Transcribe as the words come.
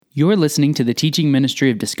You're listening to the teaching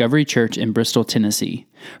ministry of Discovery Church in Bristol, Tennessee.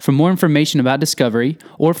 For more information about Discovery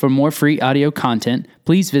or for more free audio content,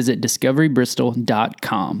 please visit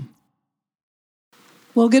discoverybristol.com.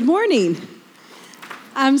 Well, good morning.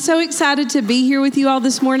 I'm so excited to be here with you all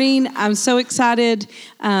this morning. I'm so excited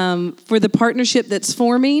for the partnership that's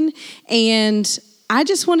forming. And I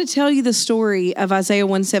just want to tell you the story of Isaiah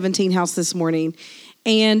 117 House this morning.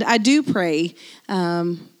 And I do pray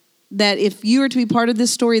that if you are to be part of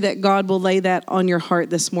this story, that God will lay that on your heart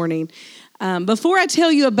this morning. Before I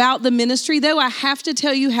tell you about the ministry, though, I have to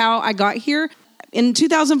tell you how I got here. In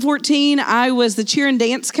 2014, I was the cheer and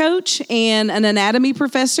dance coach and an anatomy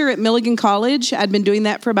professor at Milligan College. I'd been doing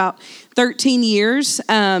that for about 13 years.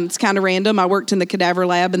 It's kind of random. I worked in the cadaver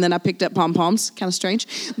lab, and then I picked up pom-poms. Kind of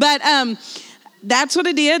strange. But that's what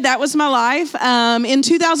I did. That was my life. In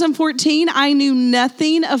 2014, I knew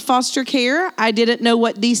nothing of foster care. I didn't know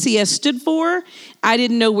what DCS stood for. I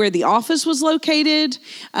didn't know where the office was located.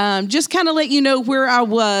 Just kind of let you know where I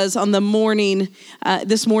was on the morning,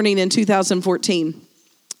 this morning in 2014.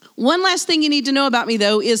 One last thing you need to know about me,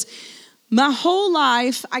 though, is my whole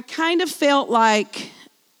life, I kind of felt like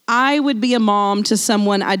I would be a mom to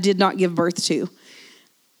someone I did not give birth to.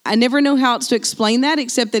 I never know how else to explain that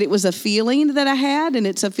except that it was a feeling that I had, and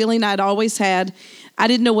it's a feeling I'd always had. I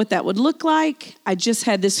didn't know what that would look like. I just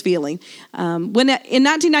had this feeling. In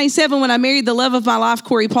 1997, when I married the love of my life,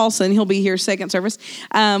 Corey Paulson, he'll be here second service.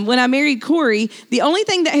 When I married Corey, the only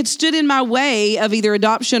thing that had stood in my way of either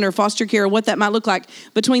adoption or foster care or what that might look like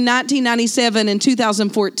between 1997 and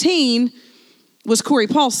 2014 was Corey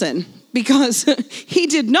Paulson, because he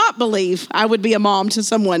did not believe I would be a mom to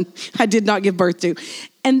someone I did not give birth to.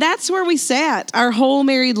 And that's where we sat our whole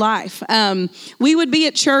married life. We would be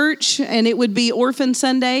at church, and it would be Orphan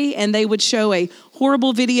Sunday, and they would show a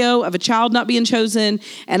horrible video of a child not being chosen,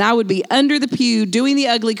 and I would be under the pew doing the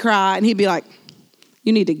ugly cry, and he'd be like,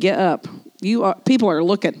 "You need to get up. People are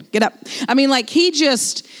looking. Get up." I mean, like, he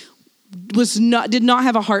just did not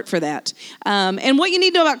have a heart for that. And what you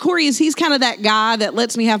need to know about Corey is he's kind of that guy that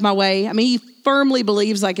lets me have my way. I mean, he firmly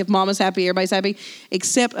believes, like, if mama's happy, everybody's happy,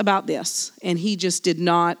 except about this. And he just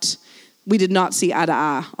we did not see eye to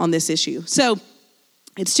eye on this issue. So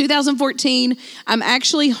it's 2014. I'm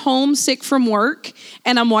actually homesick from work,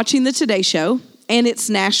 and I'm watching the Today Show. And it's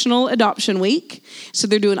National Adoption Week. So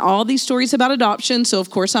they're doing all these stories about adoption. So, of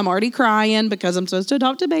course, I'm already crying because I'm supposed to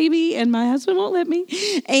adopt a baby and my husband won't let me.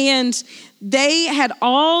 And they had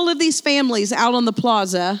all of these families out on the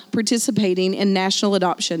plaza participating in National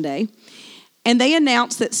Adoption Day. And they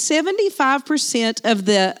announced that 75% of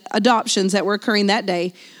the adoptions that were occurring that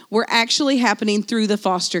day were actually happening through the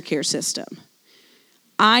foster care system.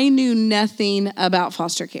 I knew nothing about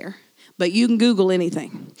foster care, but you can Google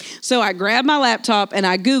anything. So I grabbed my laptop and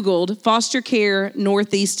I Googled foster care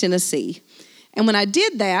Northeast Tennessee. And when I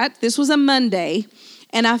did that, this was a Monday,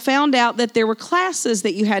 and I found out that there were classes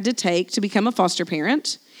that you had to take to become a foster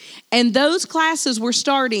parent. And those classes were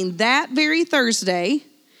starting that very Thursday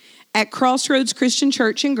at Crossroads Christian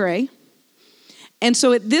Church in Gray. And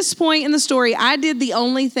so at this point in the story, I did the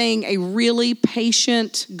only thing a really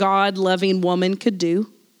patient, God-loving woman could do.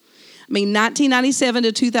 I mean, 1997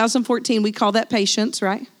 to 2014, we call that patience,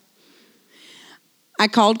 right? I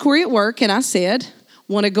called Corey at work and I said,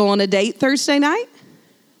 "Want to go on a date Thursday night?"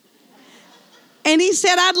 And he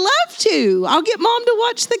said, "I'd love to. I'll get mom to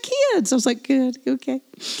watch the kids." I was like, "Good, okay."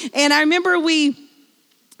 And I remember we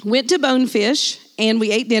went to Bonefish and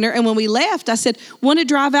we ate dinner. And when we left, I said, "Want to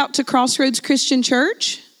drive out to Crossroads Christian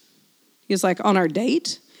Church?" He was like, "On our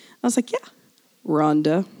date?" I was like, "Yeah,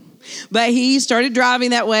 Rhonda." But he started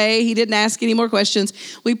driving that way. He didn't ask any more questions.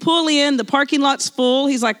 We pull in, the parking lot's full.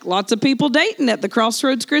 He's like, "Lots of people dating at the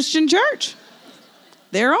Crossroads Christian Church."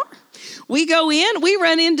 There are. We go in, we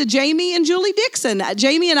run into Jamie and Julie Dixon.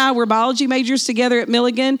 Jamie and I were biology majors together at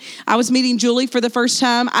Milligan. I was meeting Julie for the first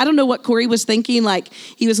time. I don't know what Corey was thinking. Like,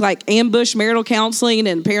 he was like ambush marital counseling,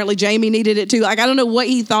 and apparently Jamie needed it too. Like, I don't know what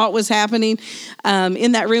he thought was happening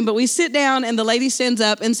in that room. But we sit down, and the lady stands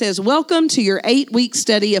up and says, "Welcome to your 8-week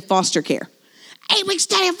study of foster care." 8-week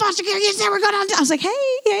study of foster care? You said we're going on. I was like,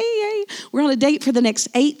 hey. We're on a date for the next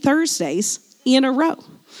 8 Thursdays in a row.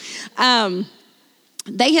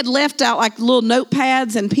 They had left out like little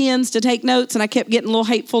notepads and pens to take notes, and I kept getting little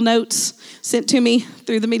hateful notes sent to me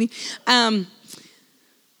through the meeting. And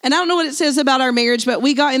I don't know what it says about our marriage, but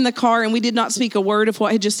we got in the car and we did not speak a word of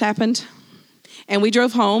what had just happened. And we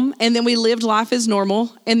drove home, and then we lived life as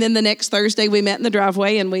normal. And then the next Thursday we met in the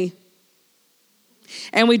driveway, and we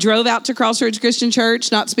drove out to Crossroads Christian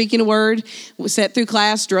Church, not speaking a word. We sat through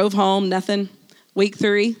class, drove home, nothing. Week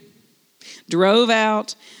 3, drove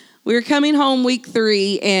out. We were coming home week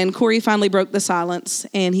 3, and Corey finally broke the silence,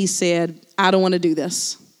 and he said, I don't want to do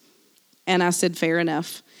this. And I said, fair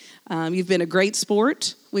enough. You've been a great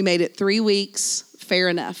sport. We made it 3 weeks. Fair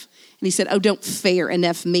enough. And he said, oh, don't fair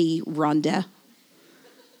enough me, Rhonda.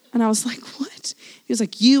 And I was like, what? He was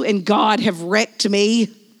like, you and God have wrecked me.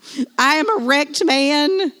 I am a wrecked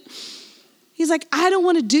man. He's like, I don't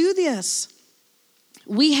want to do this.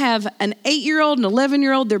 We have an 8-year-old, an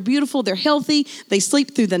 11-year-old. They're beautiful. They're healthy. They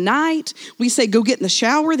sleep through the night. We say, go get in the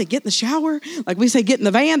shower. They get in the shower. Like we say, get in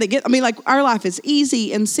the van. Like our life is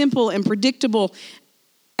easy and simple and predictable.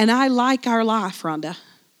 And I like our life, Rhonda.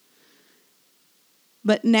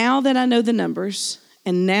 But now that I know the numbers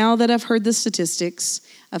and now that I've heard the statistics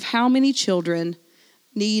of how many children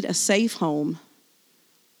need a safe home,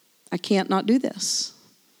 I can't not do this.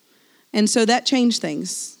 And so that changed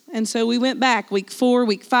things. And so we went back week 4,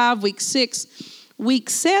 week 5, week 6.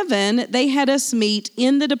 Week 7, they had us meet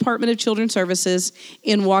in the Department of Children's Services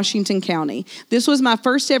in Washington County. This was my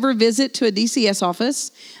first ever visit to a DCS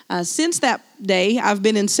office. Since that day, I've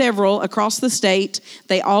been in several across the state.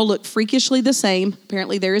 They all look freakishly the same.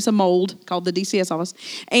 Apparently there is a mold called the DCS office.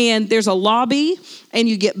 And there's a lobby, and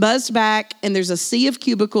you get buzzed back, and there's a sea of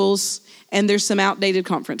cubicles, and there's some outdated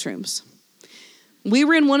conference rooms. We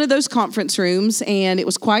were in one of those conference rooms, and it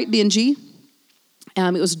was quite dingy.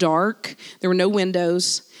 It was dark. There were no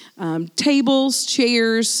windows. Tables,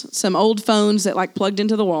 chairs, some old phones that plugged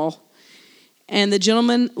into the wall. And the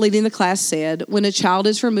gentleman leading the class said, when a child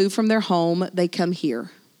is removed from their home, they come here.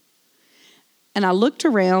 And I looked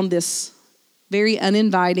around this very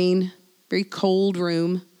uninviting, very cold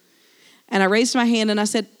room, and I raised my hand and I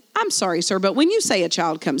said, I'm sorry, sir, but when you say a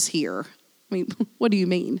child comes here, what do you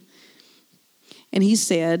mean? And he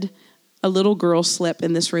said, a little girl slept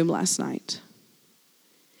in this room last night.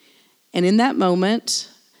 And in that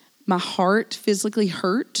moment, my heart physically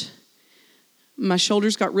hurt. My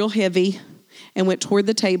shoulders got real heavy and went toward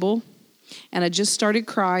the table. And I just started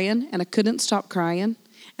crying, and I couldn't stop crying.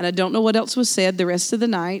 And I don't know what else was said the rest of the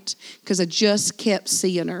night because I just kept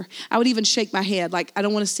seeing her. I would even shake my head like, I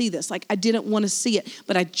don't want to see this. Like I didn't want to see it,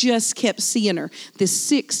 but I just kept seeing her. This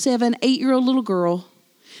 6, 7, 8-year-old little girl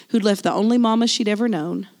who'd left the only mama she'd ever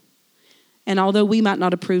known. And although we might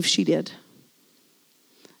not approve, she did.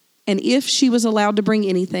 And if she was allowed to bring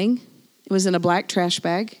anything, it was in a black trash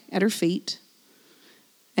bag at her feet.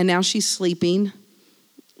 And now she's sleeping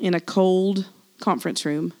in a cold conference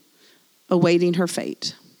room, awaiting her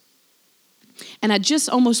fate. And I just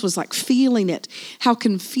almost was like feeling it, how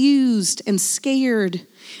confused and scared,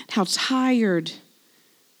 how tired,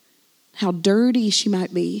 how dirty she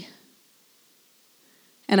might be.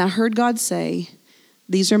 And I heard God say,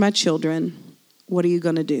 these are my children. What are you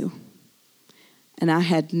going to do? And I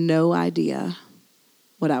had no idea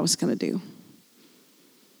what I was going to do.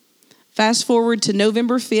 Fast forward to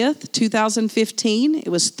November 5th, 2015. It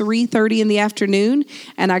was 3:30 in the afternoon,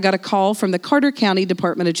 and I got a call from the Carter County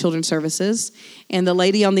Department of Children's Services, and the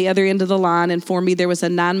lady on the other end of the line informed me there was a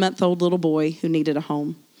 9-month-old little boy who needed a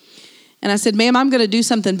home. And I said, ma'am, I'm going to do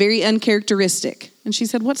something very uncharacteristic. And she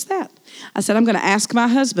said, what's that? I said, I'm going to ask my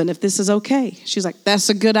husband if this is okay. She's like, that's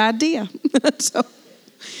a good idea. So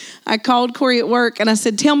I called Corey at work, and I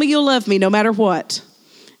said, tell me you'll love me no matter what.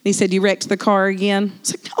 And he said, you wrecked the car again? I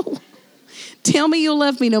was like, no. Tell me you'll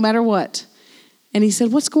love me no matter what. And he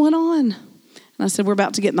said, what's going on? And I said, we're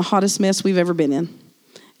about to get in the hottest mess we've ever been in.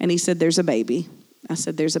 And he said, there's a baby. I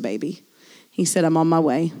said, there's a baby. He said, I'm on my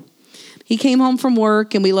way. He came home from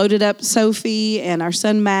work, and we loaded up Sophie and our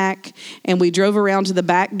son Mac, and we drove around to the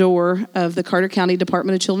back door of the Carter County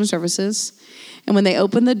Department of Children's Services. And when they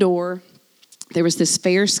opened the door, there was this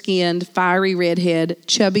fair-skinned, fiery redhead,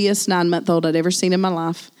 chubbiest 9-month-old I'd ever seen in my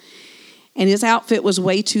life. And his outfit was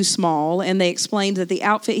way too small, and they explained that the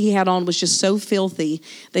outfit he had on was just so filthy,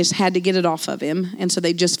 they just had to get it off of him. And so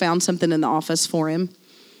they just found something in the office for him.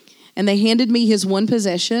 And they handed me his one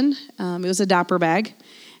possession. It was a diaper bag.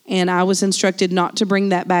 And I was instructed not to bring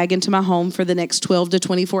that bag into my home for the next 12 to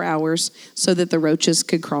 24 hours so that the roaches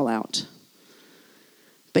could crawl out.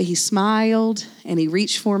 But he smiled, and he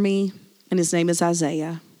reached for me, and his name is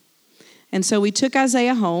Isaiah. And so we took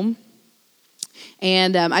Isaiah home.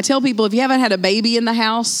 And I tell people, if you haven't had a baby in the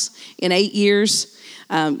house in 8 years,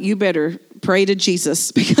 you better pray to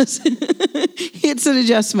Jesus because it's an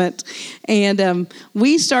adjustment. And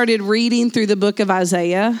we started reading through the book of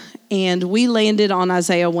Isaiah, and we landed on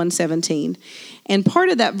Isaiah 1:17. And part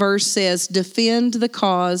of that verse says, defend the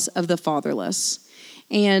cause of the fatherless.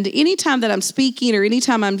 And anytime that I'm speaking or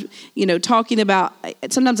anytime I'm, talking about,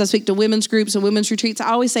 sometimes I speak to women's groups and women's retreats,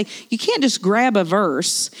 I always say, you can't just grab a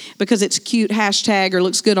verse because it's cute hashtag or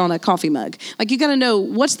looks good on a coffee mug. Like, you got to know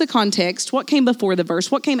what's the context, what came before the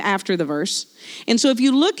verse, what came after the verse. And so if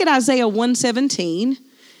you look at Isaiah 1:17,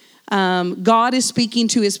 God is speaking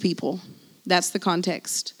to his people. That's the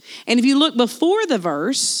context. And if you look before the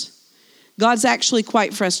verse, God's actually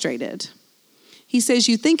quite frustrated. He says,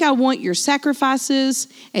 you think I want your sacrifices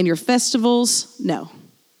and your festivals? No.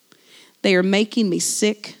 They are making me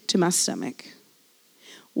sick to my stomach.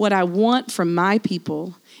 What I want from my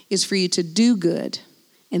people is for you to do good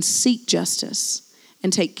and seek justice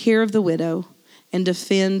and take care of the widow and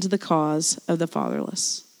defend the cause of the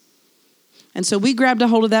fatherless. And so we grabbed a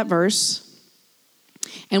hold of that verse,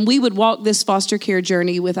 and we would walk this foster care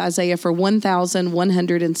journey with Isaiah for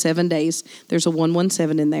 1,107 days. There's a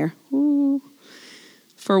 117 in there. Ooh.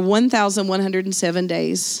 For 1,107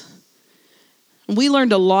 days. We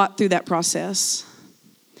learned a lot through that process.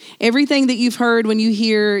 Everything that you've heard when you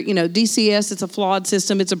hear, DCS, it's a flawed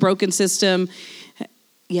system, it's a broken system.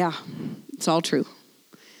 Yeah, it's all true.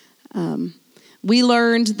 We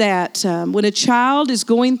learned that when a child is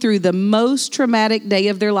going through the most traumatic day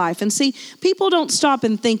of their life, and see, people don't stop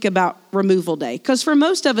and think about removal day, because for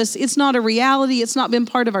most of us, it's not a reality. It's not been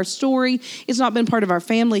part of our story. It's not been part of our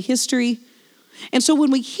family history. And so when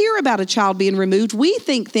we hear about a child being removed, we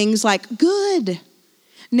think things like, good,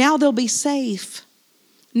 now they'll be safe.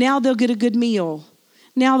 Now they'll get a good meal.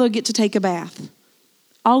 Now they'll get to take a bath.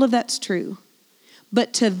 All of that's true.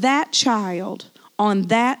 But to that child, on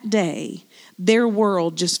that day, their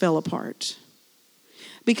world just fell apart.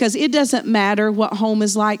 Because it doesn't matter what home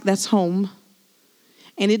is like, that's home.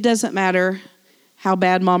 And it doesn't matter how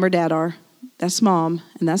bad mom or dad are, that's mom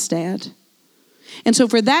and that's dad. And so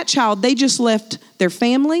for that child, they just left their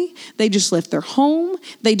family, they just left their home,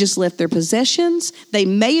 they just left their possessions. They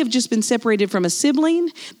may have just been separated from a sibling.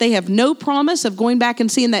 They have no promise of going back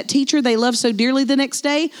and seeing that teacher they love so dearly the next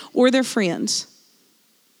day or their friends.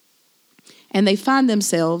 And they find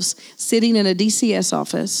themselves sitting in a DCS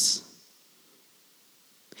office.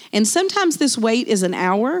 And sometimes this wait is an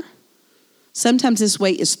hour. Sometimes this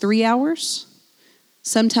wait is 3 hours.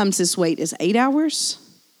 Sometimes this wait is 8 hours.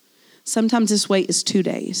 Sometimes this wait is 2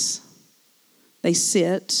 days. They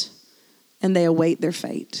sit and they await their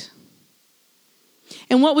fate.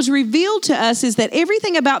 And what was revealed to us is that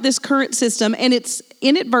everything about this current system, and it's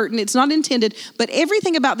inadvertent, it's not intended, but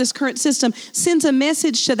everything about this current system sends a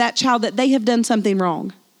message to that child that they have done something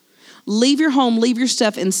wrong. Leave your home, leave your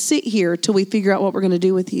stuff, and sit here till we figure out what we're going to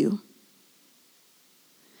do with you.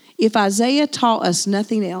 If Isaiah taught us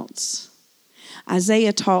nothing else,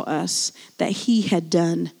 Isaiah taught us that he had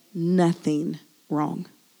done nothing wrong.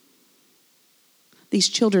 These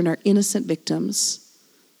children are innocent victims,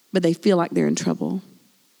 but they feel like they're in trouble.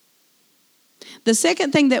 The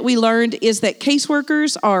second thing that we learned is that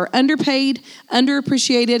caseworkers are underpaid,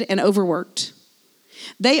 underappreciated, and overworked.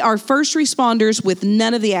 They are first responders with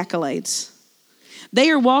none of the accolades. They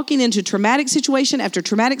are walking into traumatic situation after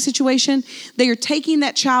traumatic situation. They are taking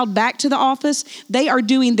that child back to the office. They are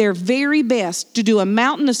doing their very best to do a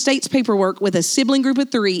mountain of states paperwork with a sibling group of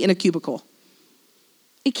 3 in a cubicle.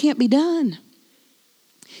 It can't be done.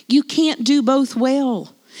 You can't do both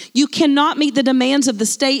well. You cannot meet the demands of the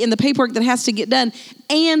state and the paperwork that has to get done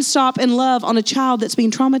and stop and love on a child that's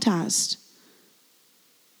being traumatized.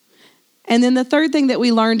 And then the third thing that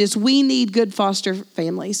we learned is we need good foster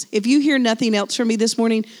families. If you hear nothing else from me this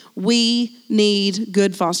morning, we need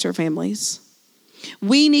good foster families.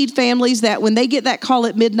 We need families that when they get that call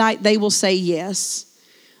at midnight, they will say yes.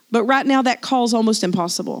 But right now that call is almost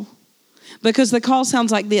impossible because the call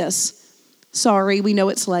sounds like this. Sorry, we know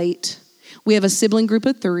it's late. We have a sibling group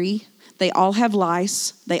of 3. They all have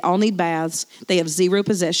lice. They all need baths. They have 0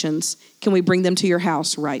 possessions. Can we bring them to your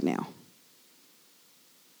house right now?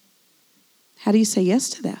 How do you say yes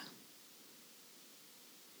to that?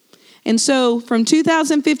 And so from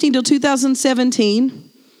 2015 till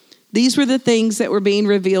 2017, these were the things that were being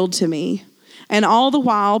revealed to me. And all the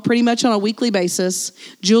while, pretty much on a weekly basis,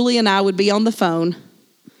 Julie and I would be on the phone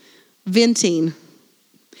venting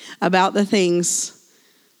about the things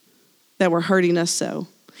that were hurting us so.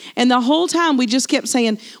 And the whole time we just kept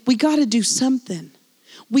saying, we got to do something.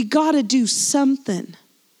 We got to do something.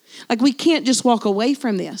 Like we can't just walk away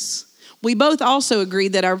from this. We both also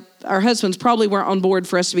agreed that our husbands probably weren't on board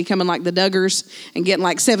for us to be becoming like the Duggars and getting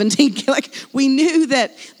like 17. Like we knew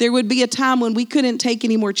that there would be a time when we couldn't take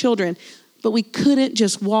any more children, but we couldn't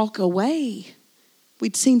just walk away.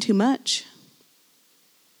 We'd seen too much.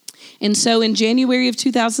 And so in January of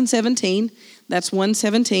 2017, that's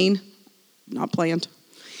 117, not planned.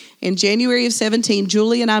 In January of 17,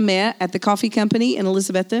 Julie and I met at the coffee company in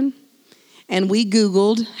Elizabethton, and we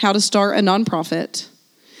Googled how to start a nonprofit,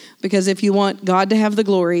 because if you want God to have the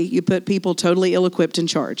glory, you put people totally ill-equipped in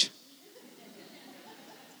charge.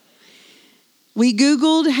 We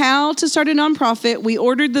Googled how to start a nonprofit. We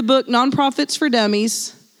ordered the book Nonprofits for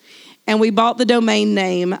Dummies, and we bought the domain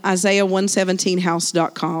name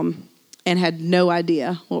Isaiah117house.com and had no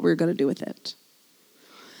idea what we were going to do with it.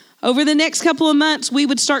 Over the next couple of months, we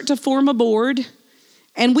would start to form a board,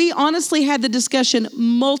 and we honestly had the discussion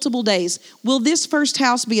multiple days. Will this first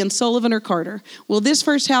house be in Sullivan or Carter? Will this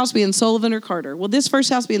first house be in Sullivan or Carter? Will this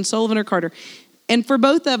first house be in Sullivan or Carter? And for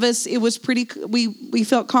both of us, it was we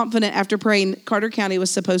felt confident after praying Carter County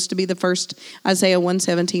was supposed to be the first Isaiah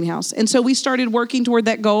 117 house. And so we started working toward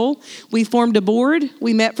that goal. We formed a board.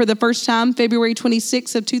 We met for the first time February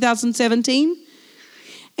 26th of 2017.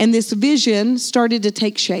 And this vision started to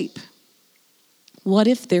take shape. What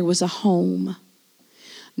if there was a home?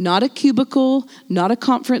 Not a cubicle, not a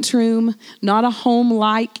conference room, not a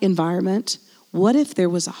home-like environment. What if there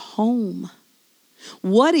was a home?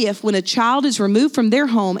 What if when a child is removed from their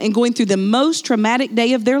home and going through the most traumatic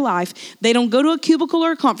day of their life, they don't go to a cubicle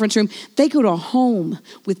or a conference room, they go to a home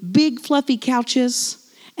with big fluffy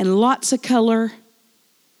couches and lots of color.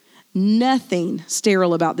 Nothing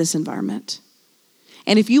sterile about this environment.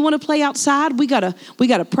 And if you want to play outside, we got a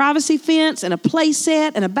privacy fence and a play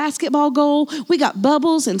set and a basketball goal. We got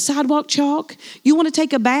bubbles and sidewalk chalk. You want to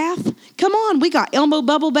take a bath? Come on, we got Elmo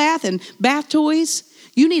bubble bath and bath toys.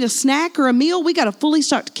 You need a snack or a meal? We got a fully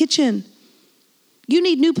stocked kitchen. You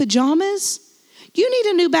need new pajamas? You need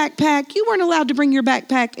a new backpack. You weren't allowed to bring your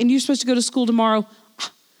backpack and you're supposed to go to school tomorrow.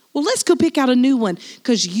 Well, let's go pick out a new one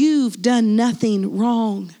because you've done nothing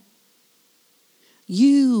wrong.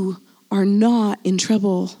 You are not in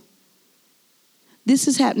trouble. This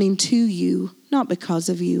is happening to you, not because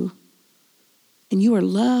of you. And you are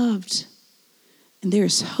loved. And there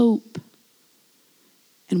is hope.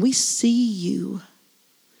 And we see you.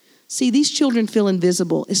 See, these children feel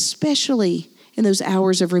invisible, especially in those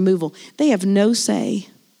hours of removal. They have no say.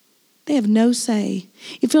 They have no say.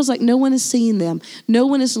 It feels like no one is seeing them. No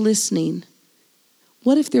one is listening.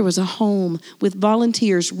 What if there was a home with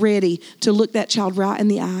volunteers ready to look that child right in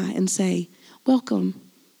the eye and say, welcome,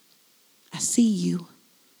 I see you.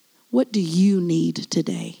 What do you need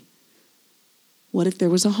today? What if there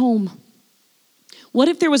was a home? What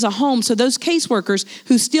if there was a home so those caseworkers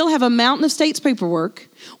who still have a mountain of state's paperwork,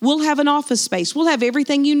 we'll have an office space. We'll have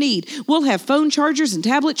everything you need. We'll have phone chargers and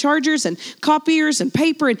tablet chargers and copiers and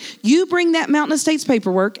paper. And you bring that mountain of state's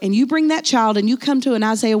paperwork and you bring that child and you come to an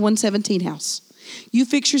Isaiah 117 house. You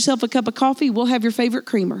fix yourself a cup of coffee, we'll have your favorite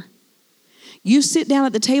creamer. You sit down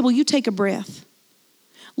at the table, you take a breath.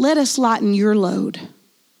 Let us lighten your load.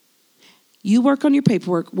 You work on your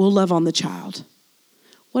paperwork, we'll love on the child.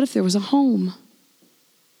 What if there was a home?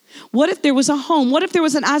 What if there was a home? What if there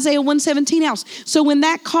was an Isaiah 117 house? So when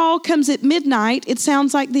that call comes at midnight, it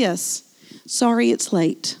sounds like this. Sorry, it's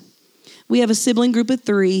late. We have a sibling group of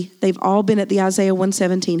 3. They've all been at the Isaiah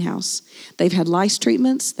 117 house. They've had lice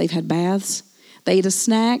treatments. They've had baths. They ate a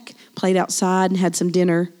snack, played outside, and had some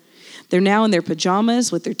dinner. They're now in their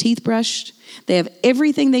pajamas with their teeth brushed. They have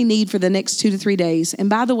everything they need for the next 2 to 3 days. And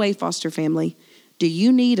by the way, foster family, do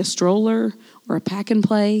you need a stroller or a pack and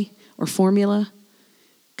play or formula?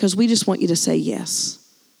 Because we just want you to say yes.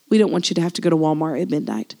 We don't want you to have to go to Walmart at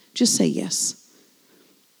midnight. Just say yes.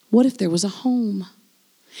 What if there was a home?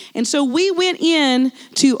 And so we went in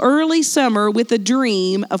to early summer with a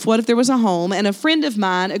dream of what if there was a home, and a friend of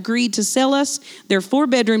mine agreed to sell us their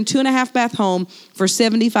 4-bedroom, 2.5-bath home for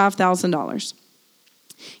 $75,000.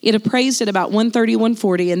 It appraised at about $130,000,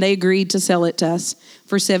 $140,000, and they agreed to sell it to us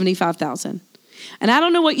for $75,000. And I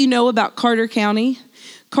don't know what you know about Carter County.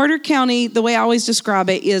 Carter County, the way I always describe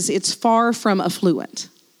it, is it's far from affluent.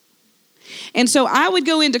 And so I would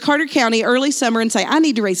go into Carter County early summer and say, I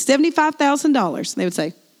need to raise $75,000. And they would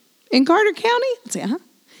say, in Carter County? I'd say, uh-huh.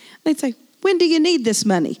 They'd say, when do you need this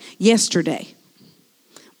money? Yesterday.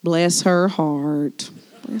 Bless her heart.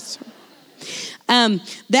 Bless her.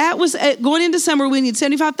 That was going into summer. We need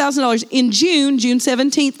 $75,000 in June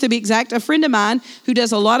 17th to be exact. A friend of mine who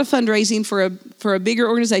does a lot of fundraising for a bigger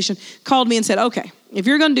organization called me and said, okay, if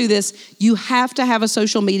you're going to do this, you have to have a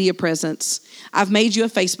social media presence. I've made you a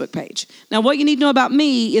Facebook page. Now, what you need to know about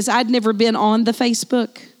me is I'd never been on the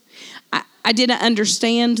Facebook. I didn't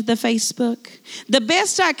understand the Facebook. The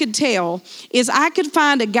best I could tell is I could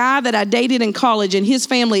find a guy that I dated in college and his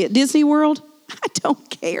family at Disney World. I don't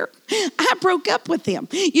care. I broke up with him.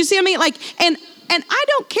 You see what I mean? And I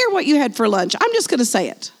don't care what you had for lunch. I'm just going to say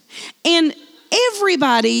it. And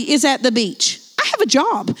everybody is at the beach. I have a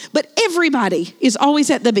job, but everybody is always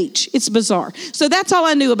at the beach. It's bizarre. So that's all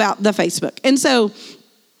I knew about the Facebook. And so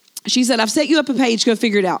she said, I've set you up a page, go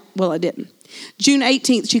figure it out. Well, I didn't. June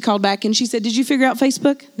 18th, she called back and she said, did you figure out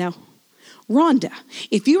Facebook? No. Rhonda,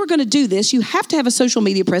 if you were going to do this, you have to have a social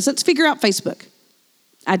media presence. Figure out Facebook.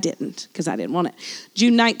 I didn't, because I didn't want it.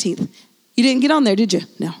 June 19th, you didn't get on there, did you?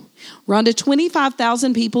 No. Rhonda,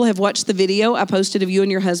 25,000 people have watched the video I posted of you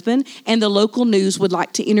and your husband, and the local news would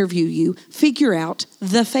like to interview you. Figure out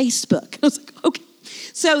the Facebook. I was like, okay.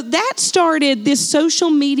 So that started this social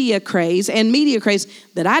media craze and media craze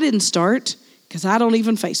that I didn't start because I don't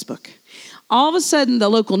even Facebook. All of a sudden, the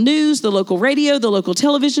local news, the local radio, the local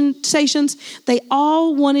television stations, they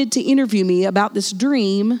all wanted to interview me about this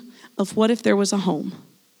dream of what if there was a home.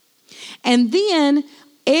 And then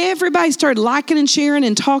everybody started liking and sharing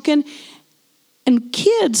and talking, and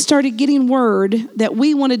kids started getting word that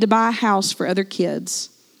we wanted to buy a house for other kids.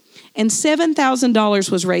 And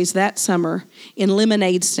 $7,000 was raised that summer in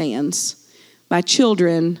lemonade stands by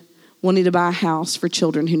children wanting to buy a house for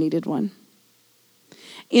children who needed one.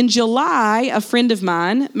 In July, a friend of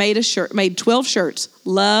mine made 12 shirts,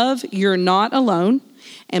 Love, You're Not Alone,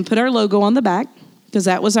 and put our logo on the back, because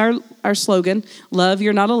that was our slogan, Love,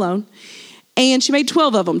 You're Not Alone. And she made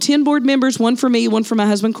 12 of them, 10 board members, one for me, one for my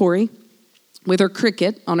husband, Corey, with her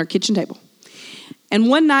Cricut on her kitchen table. And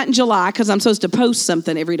one night in July, because I'm supposed to post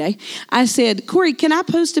something every day, I said, Corey, can I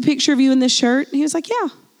post a picture of you in this shirt? And he was like, yeah.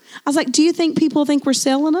 I was like, do you think people think we're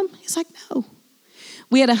selling them? He's like, no.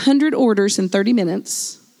 We had 100 orders in 30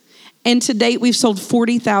 minutes. And to date, we've sold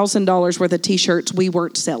 $40,000 worth of T-shirts we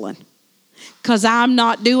weren't selling. Because I'm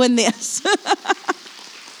not doing this.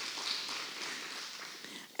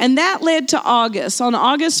 And that led to August. On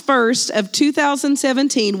August 1st of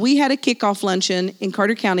 2017, we had a kickoff luncheon in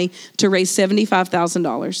Carter County to raise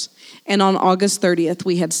 $75,000. And on August 30th,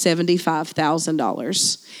 we had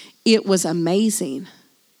 $75,000. It was amazing.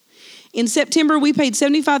 In September, we paid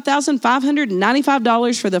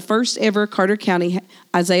 $75,595 for the first ever Carter County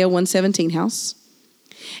Isaiah 117 house.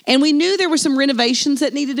 And we knew there were some renovations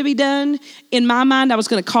that needed to be done. In my mind, I was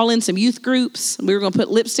going to call in some youth groups. We were going to put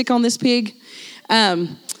lipstick on this pig.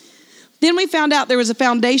 Then we found out there was a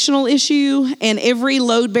foundational issue, and every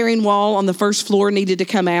load-bearing wall on the first floor needed to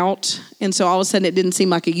come out. And so all of a sudden, it didn't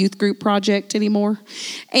seem like a youth group project anymore.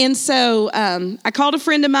 And so I called a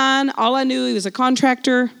friend of mine. All I knew, he was a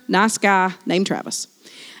contractor, nice guy named Travis.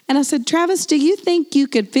 And I said, Travis, do you think you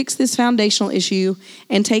could fix this foundational issue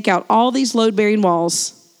and take out all these load-bearing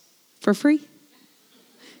walls for free?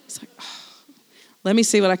 He's like, let me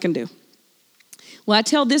see what I can do. Well, I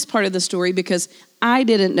tell this part of the story because I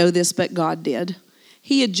didn't know this, but God did.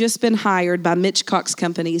 He had just been hired by Mitch Cox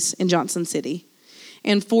Companies in Johnson City.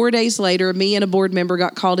 And 4 days later, me and a board member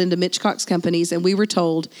got called into Mitch Cox Companies, and we were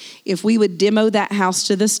told if we would demo that house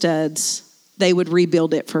to the studs, they would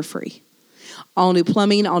rebuild it for free. All new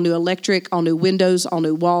plumbing, all new electric, all new windows, all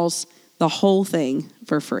new walls, the whole thing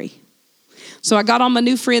for free. So I got on my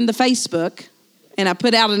new friend, the Facebook, and I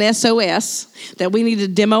put out an SOS that we needed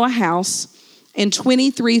to demo a house, and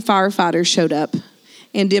 23 firefighters showed up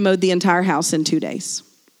and demoed the entire house in 2 days.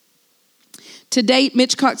 To date,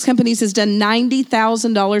 Mitch Cox Companies has done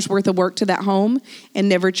 $90,000 worth of work to that home and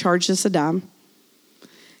never charged us a dime.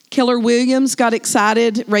 Keller Williams got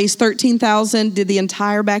excited, raised $13,000, did the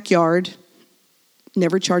entire backyard,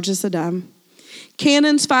 never charged us a dime.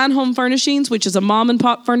 Cannon's Fine Home Furnishings, which is a mom and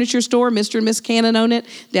pop furniture store, Mr. and Miss Cannon own it,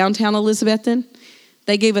 downtown Elizabethton.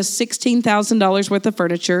 They gave us $16,000 worth of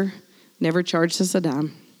furniture, never charged us a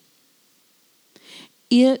dime.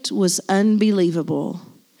 It was unbelievable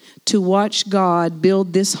to watch God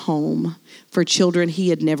build this home for children he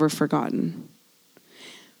had never forgotten.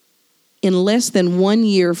 In less than 1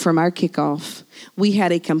 year from our kickoff, we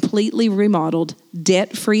had a completely remodeled,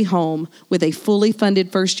 debt-free home with a fully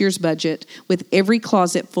funded first year's budget, with every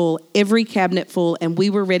closet full, every cabinet full, and we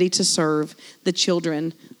were ready to serve the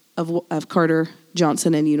children of Carter,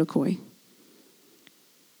 Johnson, and Unicoi.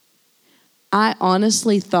 I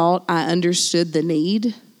honestly thought I understood the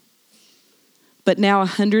need, but now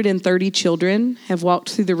 130 children have walked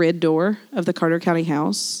through the red door of the Carter County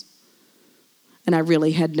house, and I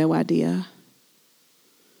really had no idea.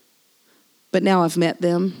 But now I've met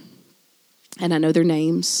them, and I know their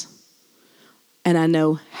names, and I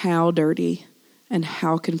know how dirty and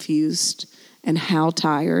how confused and how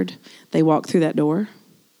tired they walk through that door.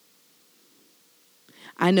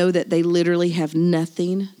 I know that they literally have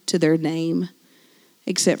nothing to their name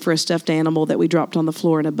except for a stuffed animal that we dropped on the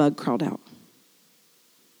floor and a bug crawled out.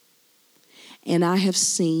 And I have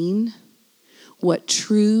seen what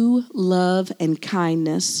true love and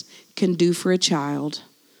kindness can do for a child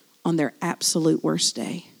on their absolute worst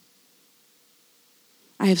day.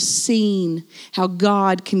 I have seen how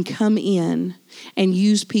God can come in and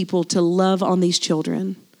use people to love on these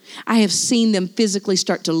children. I have seen them physically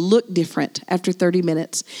start to look different after 30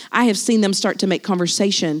 minutes. I have seen them start to make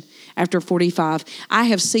conversation after 45. I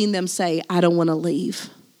have seen them say, I don't want to leave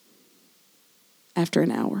after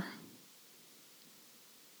an hour.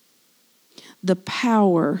 The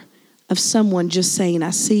power of someone just saying,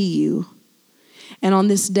 I see you. And on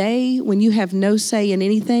this day, when you have no say in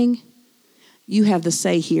anything, you have the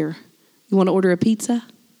say here. You want to order a pizza?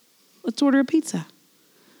 Let's order a pizza.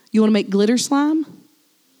 You want to make glitter slime?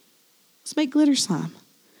 Let's make glitter slime.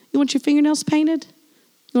 You want your fingernails painted?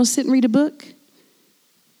 You want to sit and read a book?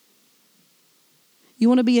 You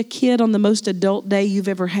want to be a kid on the most adult day you've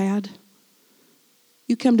ever had?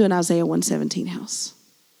 You come to an Isaiah 117 house.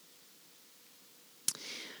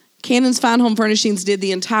 Cannon's Fine Home Furnishings did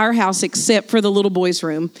the entire house except for the little boys'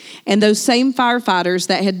 room. And those same firefighters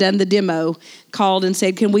that had done the demo called and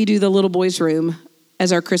said, can we do the little boys' room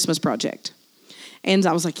as our Christmas project? And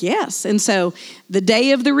I was like, yes. And so the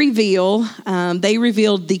day of the reveal, they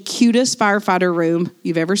revealed the cutest firefighter room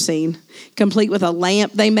you've ever seen, complete with a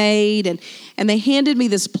lamp they made. And they handed me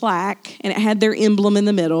this plaque, and it had their emblem in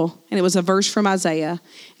the middle. And it was a verse from Isaiah.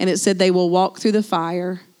 And it said, they will walk through the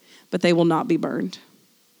fire, but they will not be burned.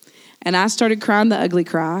 And I started crying the ugly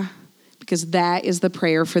cry, because that is the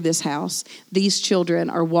prayer for this house. These children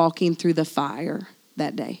are walking through the fire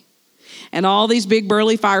that day. And all these big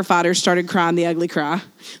burly firefighters started crying the ugly cry.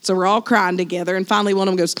 So we're all crying together. And finally one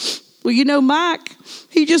of them goes, well, you know, Mike,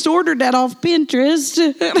 he just ordered that off Pinterest.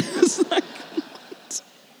 It's like,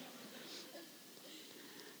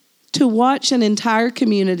 to watch an entire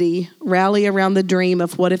community rally around the dream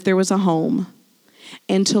of what if there was a home,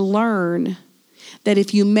 and to learn that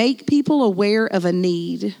if you make people aware of a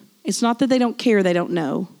need, it's not that they don't care, they don't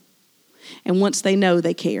know. And once they know,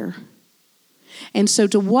 they care. And so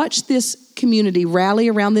to watch this community rally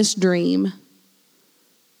around this dream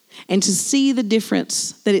and to see the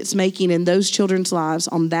difference that it's making in those children's lives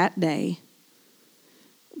on that day,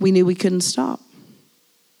 we knew we couldn't stop.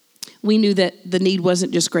 We knew that the need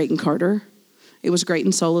wasn't just great in Carter. It was great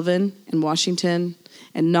in Sullivan and Washington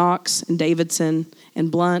and Knox and Davidson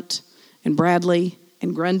and Blunt and Bradley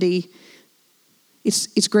and Grundy.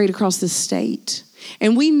 It's great across the state.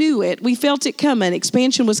 And we knew it. We felt it coming.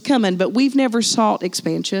 Expansion was coming, but we've never sought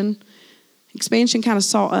expansion. Expansion kind of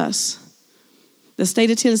saw us. The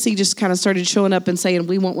state of Tennessee just kind of started showing up and saying,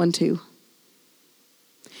 we want one too.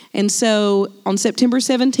 And so on September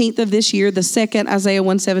 17th of this year, the second Isaiah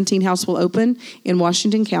 117 house will open in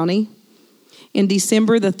Washington County. In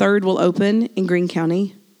December, the third will open in Greene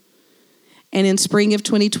County. And in spring of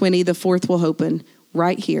 2020, the fourth will open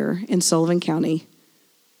right here in Sullivan County,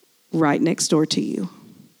 right next door to you.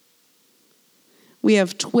 We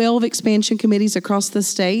have 12 expansion committees across the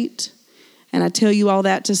state. And I tell you all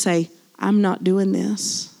that to say, I'm not doing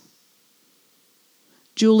this.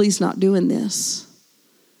 Julie's not doing this.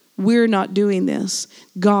 We're not doing this.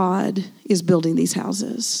 God is building these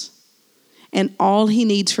houses. And all he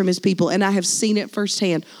needs from his people, and I have seen it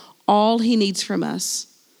firsthand, all he needs from us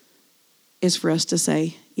is for us to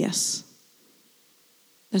say yes.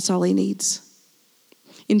 That's all he needs.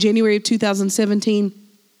 In January of 2017,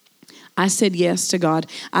 I said yes to God.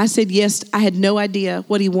 I said yes. I had no idea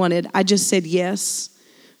what he wanted. I just said yes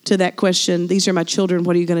to that question. These are my children.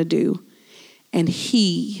 What are you going to do? And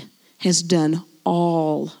he has done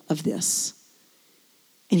all of this.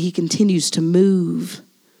 And he continues to move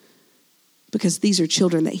because these are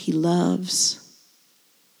children that he loves.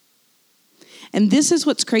 And this is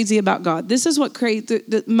what's crazy about God. This is what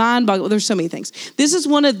the mind-boggling. Well, there's so many things. This is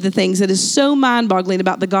one of the things that is so mind-boggling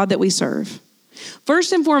about the God that we serve.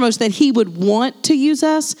 First and foremost, that he would want to use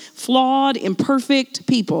us, flawed, imperfect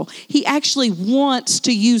people. He actually wants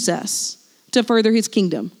to use us to further his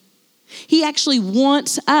kingdom. He actually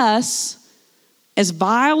wants us, as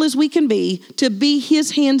vile as we can be, to be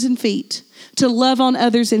his hands and feet, to love on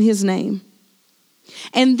others in his name.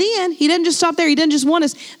 And then he doesn't just stop there. He doesn't just want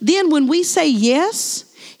us. Then when we say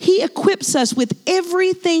yes, he equips us with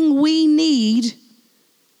everything we need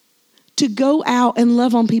to go out and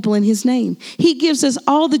love on people in his name. He gives us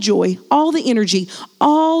all the joy, all the energy,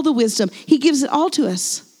 all the wisdom. He gives it all to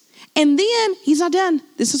us. And then he's not done.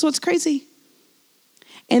 This is what's crazy.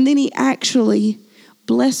 And then he actually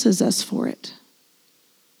blesses us for it.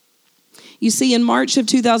 You see, in March of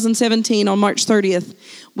 2017, on March 30th,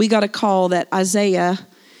 we got a call that Isaiah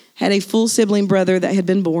had a full sibling brother that had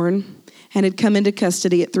been born and had come into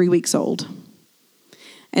custody at 3 weeks old.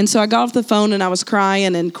 And so I got off the phone and I was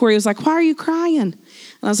crying, and Corey was like, why are you crying? And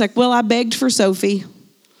I was like, well, I begged for Sophie.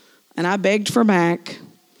 and I begged for Mac,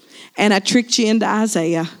 and I tricked you into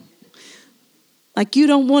Isaiah. Like, you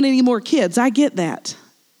don't want any more kids. I get that.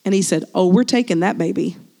 And he said, oh, we're taking that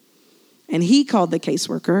baby. And he called the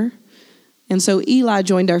caseworker. And so Eli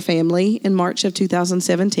joined our family in March of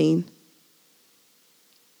 2017.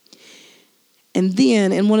 And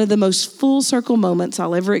then, in one of the most full circle moments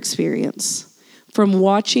I'll ever experience, from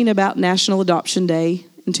watching about National Adoption Day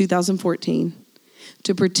in 2014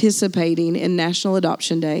 to participating in National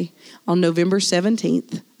Adoption Day on November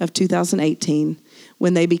 17th of 2018,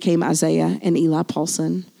 when they became Isaiah and Eli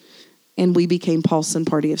Paulson, and we became Paulson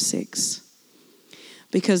Party of Six.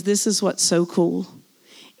 Because this is what's so cool.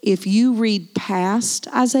 If you read past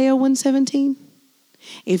Isaiah 1:17,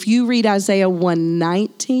 if you read Isaiah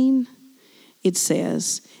 1:19, it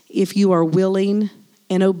says, if you are willing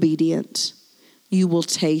and obedient, you will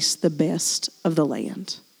taste the best of the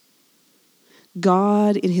land.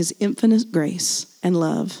 God, in his infinite grace and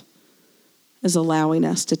love, is allowing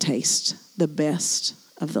us to taste the best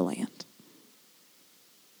of the land.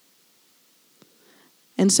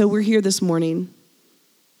 And so we're here this morning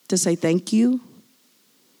to say thank you.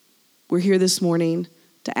 We're here this morning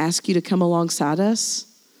to ask you to come alongside us.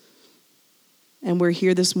 And we're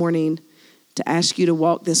here this morning to ask you to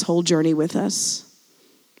walk this whole journey with us.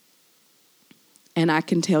 And I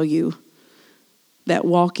can tell you that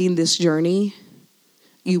walking this journey,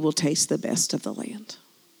 you will taste the best of the land.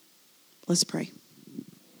 Let's pray.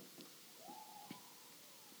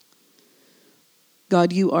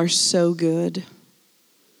 God, you are so good.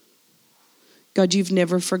 God, you've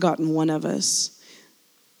never forgotten one of us.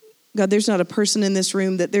 God, there's not a person in this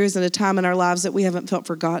room that there isn't a time in our lives that we haven't felt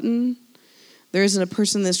forgotten. There isn't a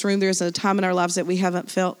person in this room, there isn't a time in our lives that we haven't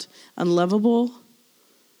felt unlovable.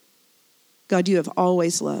 God, you have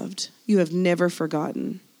always loved. You have never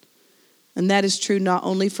forgotten. And that is true not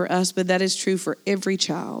only for us, but that is true for every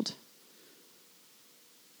child.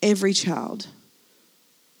 Every child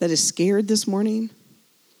that is scared this morning,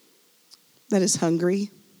 that is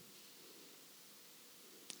hungry,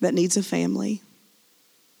 that needs a family.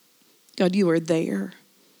 God, you are there.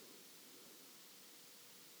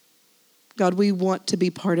 God, we want to be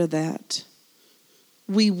part of that.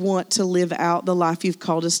 We want to live out the life you've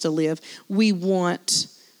called us to live. We want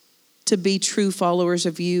to be true followers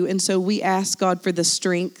of you. And so we ask, God, for the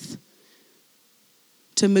strength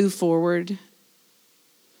to move forward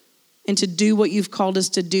and to do what you've called us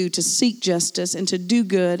to do, to seek justice and to do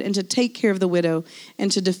good and to take care of the widow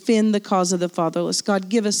and to defend the cause of the fatherless. God,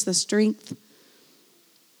 give us the strength.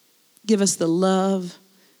 Give us the love.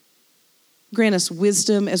 Grant us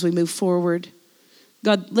wisdom as we move forward.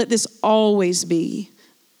 God, let this always be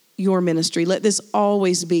your ministry. Let this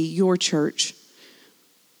always be your church.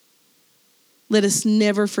 Let us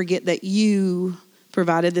never forget that you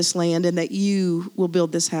provided this land and that you will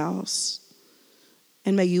build this house.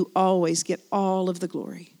 And may you always get all of the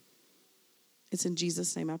glory. It's in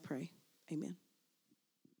Jesus' name I pray. Amen.